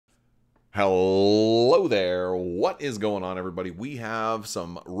Hello there, what is going on, everybody? We have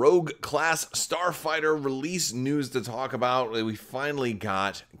some Rogue Class Starfighter release news to talk about. We finally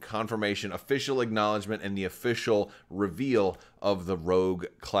got confirmation, official acknowledgement, and the official reveal of the Rogue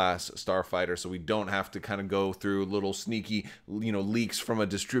Class Starfighter, so we don't have to kind of go through little sneaky, leaks from a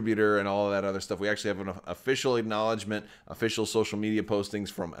distributor and all of that other stuff. We actually have an official acknowledgement, official social media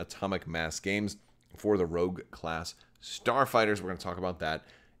postings from Atomic Mass Games for the Rogue Class Starfighters. We're going to talk about that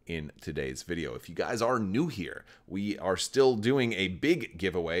in today's video. If you guys are new here, we are still doing a big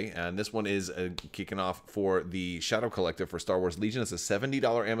giveaway, and this one is kicking off for the Shadow Collective for Star Wars Legion. It's a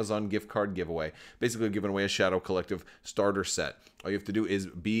 $70 Amazon gift card giveaway, basically giving away a Shadow Collective starter set. All you have to do is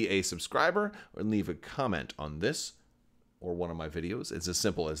be a subscriber or leave a comment on this or one of my videos. It's as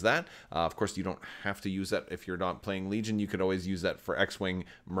simple as that. Of course, you don't have to use that if you're not playing Legion. You could always use that for X-Wing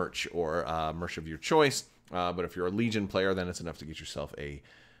merch or merch of your choice. But if you're a Legion player, then it's enough to get yourself a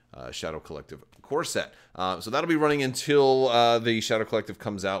Shadow Collective core set. So that'll be running until the Shadow Collective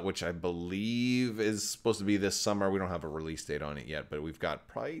comes out, which I believe is supposed to be this summer. We don't have a release date on it yet, but we've got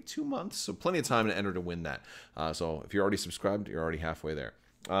probably 2 months, so plenty of time to enter to win that. So if you're already subscribed, you're already halfway there.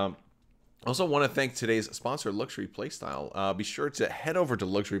 Also want to thank today's sponsor, Luxury Playstyle. Be sure to head over to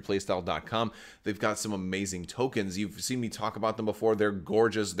luxuryplaystyle.com. They've got some amazing tokens. You've seen me talk about them before. They're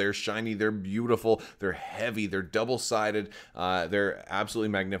gorgeous, they're shiny, they're beautiful, they're heavy, they're double-sided. They're absolutely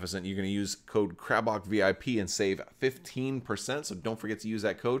magnificent. You're going to use code Crabbok VIP and save 15%, so don't forget to use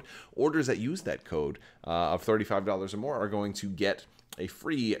that code. Orders that use that code of $35 or more are going to get a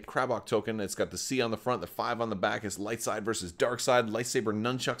free Crabbok token. It's got the C on the front, the 5 on the back. It's light side versus dark side. Lightsaber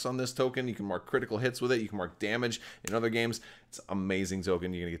nunchucks on this token. You can mark critical hits with it. You can mark damage in other games. It's an amazing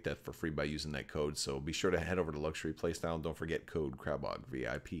token. You're going to get that for free by using that code. So be sure to head over to Luxury Playstyle and don't forget code Crabbok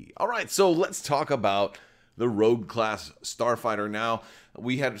VIP. All right, so let's talk about the Rogue Class Starfighter now.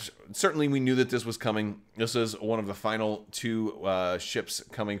 We knew that this was coming. This is one of the final 2 ships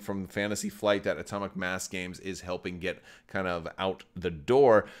coming from Fantasy Flight that Atomic Mass Games is helping get kind of out the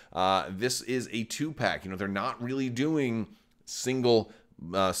door. This is a 2-pack. They're not really doing single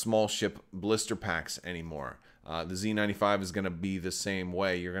small ship blister packs anymore. The Z95 is going to be the same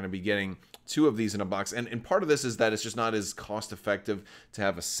way. You're going to be getting 2 of these in a box. And part of this is that it's just not as cost effective to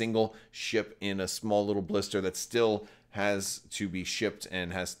have a single ship in a small little blister that still has to be shipped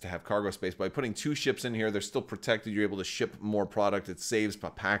and has to have cargo space. By putting 2 ships in here, they're still protected. You're able to ship more product. It saves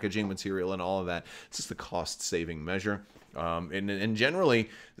packaging material and all of that. It's just a cost saving measure. And generally,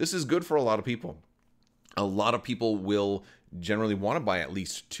 this is good for a lot of people. A lot of people will generally want to buy at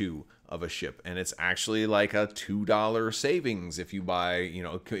least 2 of a ship, and it's actually like a $2 savings if you buy,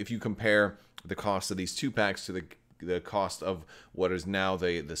 if you compare the cost of these 2-packs to the cost of what is now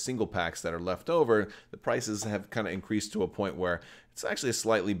the single packs that are left over. The prices have kind of increased to a point where it's actually a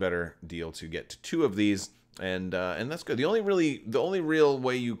slightly better deal to get to 2 of these. And that's good. The only real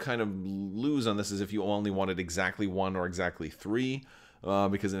way you kind of lose on this is if you only wanted exactly 1 or exactly 3.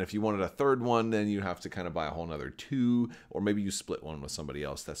 Because then if you wanted a 3rd one, then you have to kind of buy a whole nother 2, or maybe you split one with somebody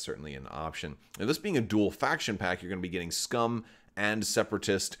else. That's certainly an option. Now, this being a dual faction pack, you're going to be getting Scum and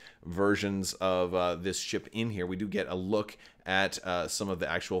Separatist versions of this ship in here. We do get a look at some of the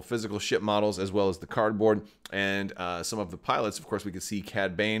actual physical ship models as well as the cardboard and some of the pilots. Of course, we can see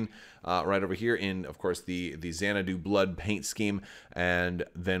Cad Bane right over here in, of course, the Xanadu Blood paint scheme. And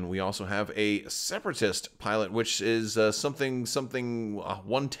then we also have a Separatist pilot, which is something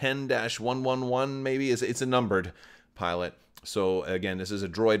 110-111 maybe. It's a numbered pilot. So again, this is a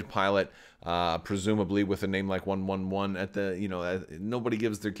droid pilot, presumably with a name like 111 at the, nobody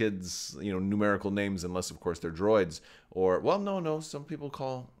gives their kids, numerical names unless, of course, they're droids. Or, well, no, some people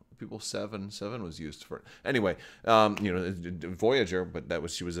call people 7. 7 was used for it. Anyway, Voyager, but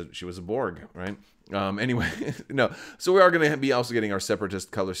she was a Borg, right? Anyway, no. So we are going to be also getting our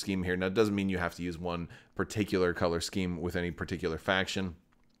Separatist color scheme here. Now, it doesn't mean you have to use one particular color scheme with any particular faction.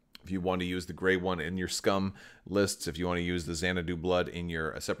 If you want to use the gray one in your Scum lists, if you want to use the Xanadu Blood in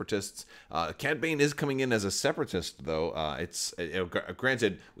your Separatists. Cad Bane is coming in as a Separatist, though.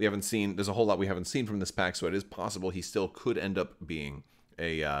 Granted, we haven't seen, there's a whole lot we haven't seen from this pack, so it is possible he still could end up being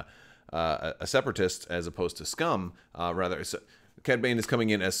a Separatist as opposed to Scum. Cad Bane is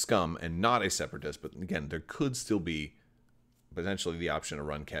coming in as Scum and not a Separatist, but again, there could still be potentially the option to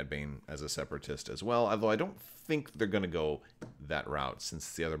run Cad Bane as a Separatist as well, although I don't think they're going to go that route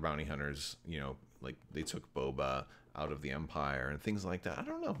since the other bounty hunters, like they took Boba out of the Empire and things like that. I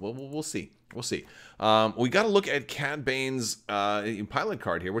don't know. We'll see. We'll see. We got to look at Cad Bane's pilot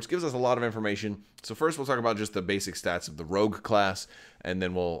card here, which gives us a lot of information. So first we'll talk about just the basic stats of the Rogue class, and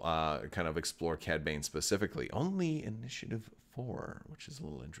then we'll kind of explore Cad Bane specifically. Only Initiative before, which is a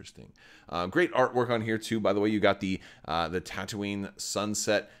little interesting. Great artwork on here too. By the way, you got the Tatooine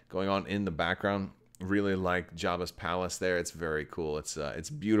sunset going on in the background. Really like Jabba's palace there. It's very cool. It's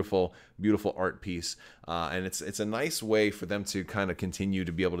beautiful, beautiful art piece, and it's a nice way for them to kind of continue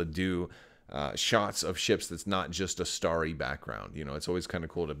to be able to do shots of ships that's not just a starry background. You know, it's always kind of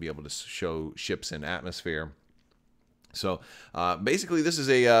cool to be able to show ships in atmosphere. So basically, this is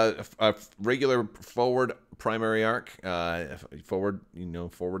a regular forward primary arc, forward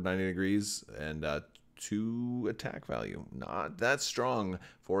 90 degrees, and 2 attack value. Not that strong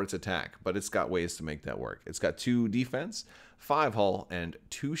for its attack, but it's got ways to make that work. It's got 2 defense, 5 hull, and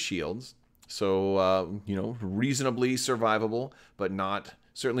 2 shields. So reasonably survivable, but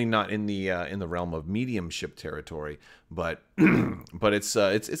certainly not in the realm of medium ship territory. But but it's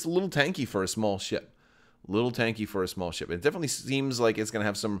a little tanky for a small ship. It definitely seems like it's going to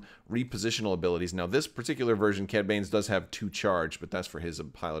have some repositional abilities. Now, this particular version, Cad Bane's, does have 2 charge, but that's for his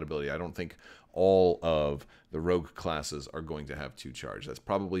pilot ability. I don't think all of the rogue classes are going to have 2 charge. That's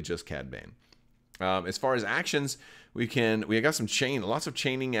probably just Cad Bane. As far as actions, we got lots of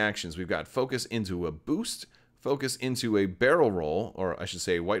chaining actions. We've got focus into a boost, focus into a barrel roll, or I should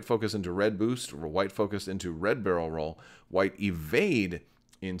say white focus into red boost, or white focus into red barrel roll, white evade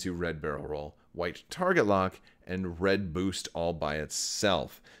into red barrel roll, white target lock, and red boost all by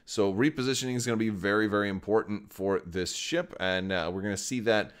itself. So repositioning is going to be very, very important for this ship, and we're going to see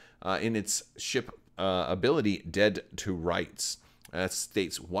that in its ship ability, Dead to Rights. That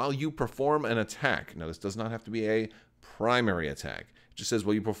states, while you perform an attack. Now, this does not have to be a primary attack. It just says,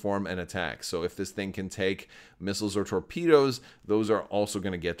 while you perform an attack. So if this thing can take missiles or torpedoes, those are also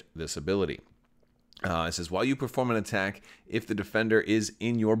going to get this ability. It says, while you perform an attack, if the defender is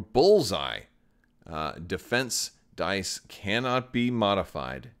in your bullseye, defense dice cannot be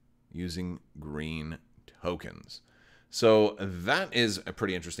modified using green tokens. So that is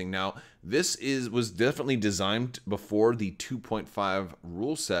pretty interesting. Now, this was definitely designed before the 2.5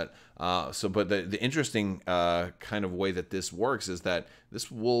 rule set. But the interesting kind of way that this works is that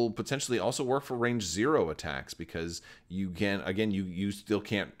this will potentially also work for range 0 attacks, because you can, again, you still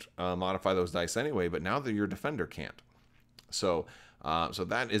can't modify those dice anyway, but now that your defender can't. So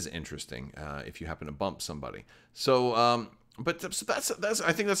that is interesting if you happen to bump somebody. So that's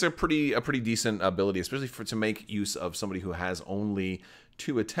I think that's a pretty decent ability, especially to make use of somebody who has only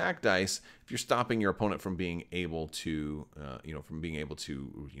 2 attack dice. If you're stopping your opponent from being able to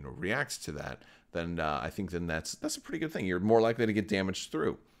react to that, then I think that's a pretty good thing. You're more likely to get damaged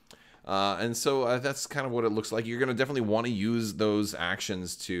through. And so that's kind of what it looks like. You're going to definitely want to use those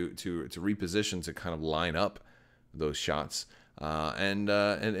actions to reposition, to kind of line up those shots. And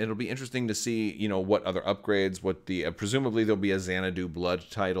it'll be interesting to see, what other upgrades, presumably there'll be a Xanadu Blood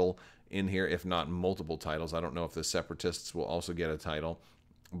title in here, if not multiple titles. I don't know if the Separatists will also get a title,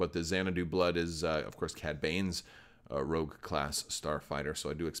 but the Xanadu Blood is, of course, Cad Bane's Rogue Class Starfighter, so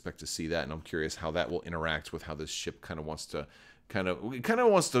I do expect to see that, and I'm curious how that will interact with how this ship kind of wants to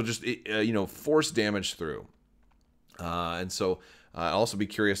just, force damage through. And so I'll also be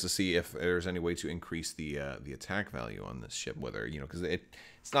curious to see if there's any way to increase the attack value on this ship, whether, because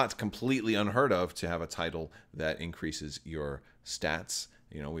it's not completely unheard of to have a title that increases your stats.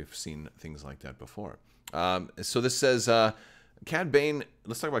 We've seen things like that before. So this says, Cad Bane,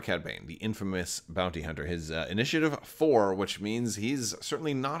 let's talk about Cad Bane, the infamous bounty hunter. His initiative 4, which means he's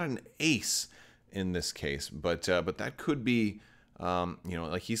certainly not an ace in this case, but that could be,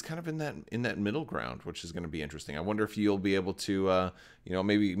 like he's kind of in that middle ground, which is going to be interesting. I wonder if you'll be able to,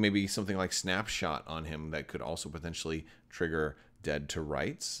 maybe something like Snapshot on him that could also potentially trigger Dead to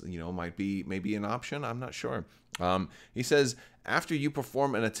Rights, might be an option. I'm not sure. He says, after you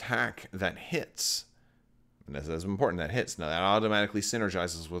perform an attack that hits, and that's important, that hits. Now, that automatically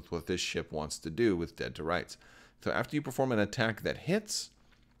synergizes with what this ship wants to do with Dead to Rights. So after you perform an attack that hits,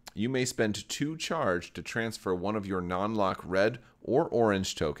 you may spend 2 charge to transfer one of your non-lock red or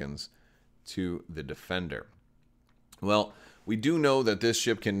orange tokens to the defender. Well, we do know that this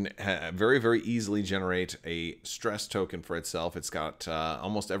ship can very, very easily generate a stress token for itself. It's got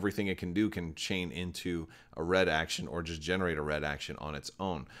almost everything it can do can chain into a red action or just generate a red action on its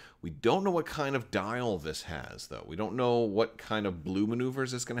own. We don't know what kind of dial this has, though. We don't know what kind of blue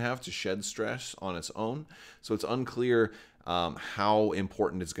maneuvers it's going to have to shed stress on its own. So it's unclear how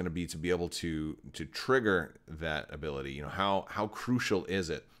important it's going to be able to trigger that ability. How crucial is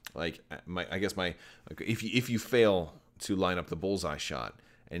it? Like, if you fail to line up the bullseye shot,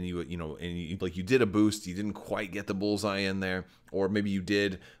 and you did a boost, you didn't quite get the bullseye in there, or maybe you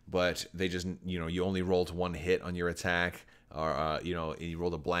did, but they just, you only rolled 1 hit on your attack, or you know, and you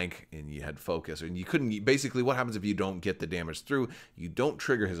rolled a blank and you had focus, and you couldn't. Basically, what happens if you don't get the damage through? You don't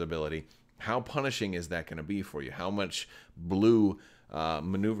trigger his ability. How punishing is that going to be for you? How much blue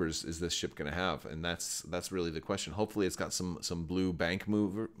maneuvers is this ship going to have? And that's really the question. Hopefully, it's got some blue bank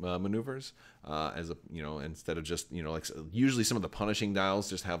maneuvers as a, you know, instead of just, you know, like usually some of the punishing dials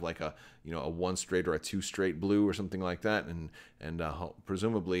just have like a, you know, a 1 straight or a 2 straight blue or something like that, and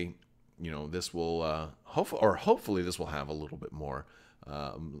presumably, you know, this will hopefully this will have a little bit more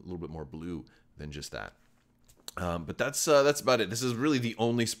blue than just that. But that's about it. This is really the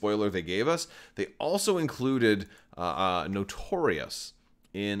only spoiler they gave us. They also included Notorious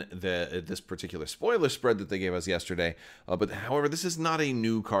in this particular spoiler spread that they gave us yesterday. But however, this is not a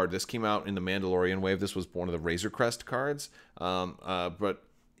new card. This came out in the Mandalorian wave. This was one of the Razor Crest cards. But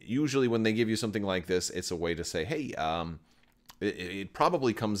usually when they give you something like this, it's a way to say, hey, it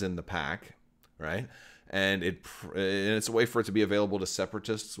probably comes in the pack, right? And it's a way for it to be available to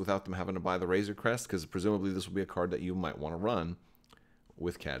separatists without them having to buy the Razor Crest, because presumably this will be a card that you might want to run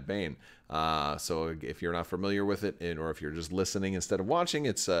with Cad Bane. So if you're not familiar with it, or if you're just listening instead of watching,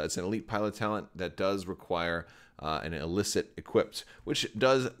 it's an elite pilot talent that does require an illicit equipped, which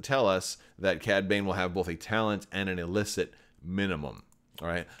does tell us that Cad Bane will have both a talent and an illicit minimum. All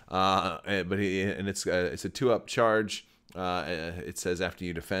right, it's a 2-up charge. It says after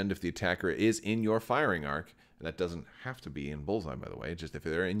you defend, if the attacker is in your firing arc, and that doesn't have to be in bullseye, by the way, just if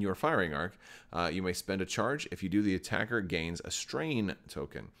they're in your firing arc, you may spend a charge. If you do, the attacker gains a strain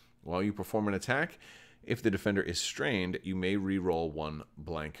token. While you perform an attack, if the defender is strained, you may re-roll 1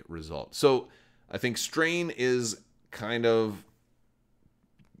 blank result. So I think strain is kind of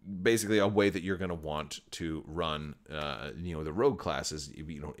basically a way that you're going to want to run, you know, the rogue classes.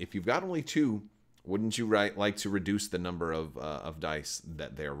 If you've got only 2, wouldn't you like to reduce the number of dice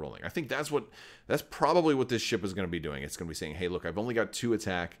that they're rolling? I think that's probably what this ship is going to be doing. It's going to be saying, hey, look, I've only got 2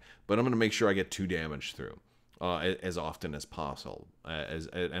 attack, but I'm going to make sure I get 2 damage through as often as possible.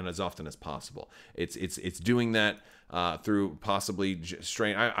 As often as possible. It's doing that through possibly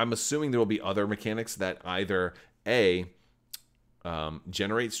strain. I'm assuming there will be other mechanics that either A,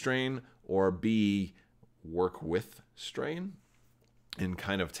 generate strain, or B, work with strain and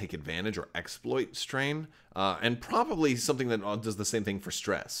kind of take advantage or exploit strain, and probably something that does the same thing for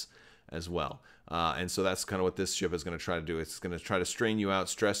stress as well. And so that's kind of what this ship is going to try to do. It's going to try to strain you out,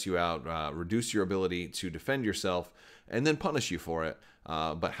 stress you out, reduce your ability to defend yourself, and then punish you for it.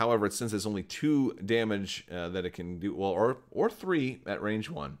 But however, since there's only 2 damage that it can do, well, or 3 at range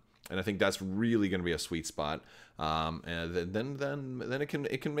 1. And I think that's really going to be a sweet spot. And then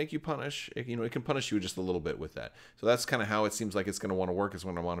it can make you punish. It can punish you just a little bit with that. So that's kind of how it seems like it's going to want to work. It's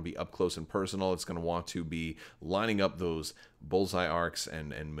going to want to be up close and personal. It's going to want to be lining up those bullseye arcs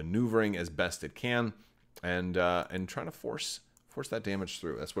and maneuvering as best it can, and trying to force that damage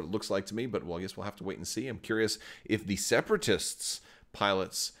through. That's what it looks like to me. But well, I guess we'll have to wait and see. I'm curious if the Separatists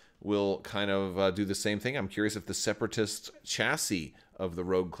pilots will kind of do the same thing. I'm curious if the Separatist chassis of the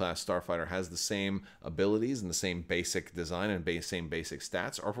Rogue Class Starfighter has the same abilities and the same basic design and same basic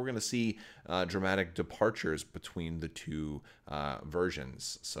stats, or if we're going to see dramatic departures between the 2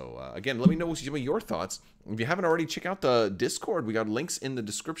 versions. So again, let me know some of your thoughts. If you haven't already, check out the Discord. We got links in the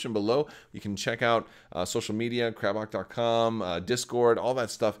description below. You can check out social media, crabbok.com, Discord, all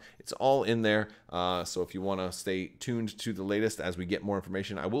that stuff. It's all in there. So if you want to stay tuned to the latest as we get more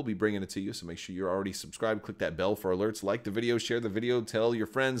information, I will be bringing it to you. So make sure you're already subscribed. Click that bell for alerts. Like the video, share the video, tell your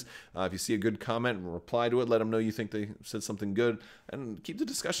friends. If you see a good comment, reply to it. Let them know you think they said something good, and keep the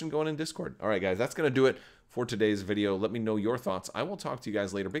discussion going in Discord. All right, guys, that's going to do it for today's video. Let me know your thoughts. I will talk to you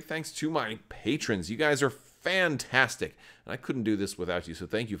guys later. Big thanks to my patrons. You guys are fantastic, and I couldn't do this without you. So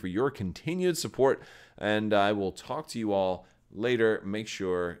thank you for your continued support, and I will talk to you all later. Make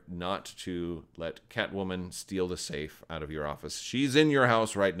sure not to let Catwoman steal the safe out of your office. She's in your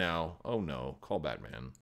house right now. Oh no, call Batman.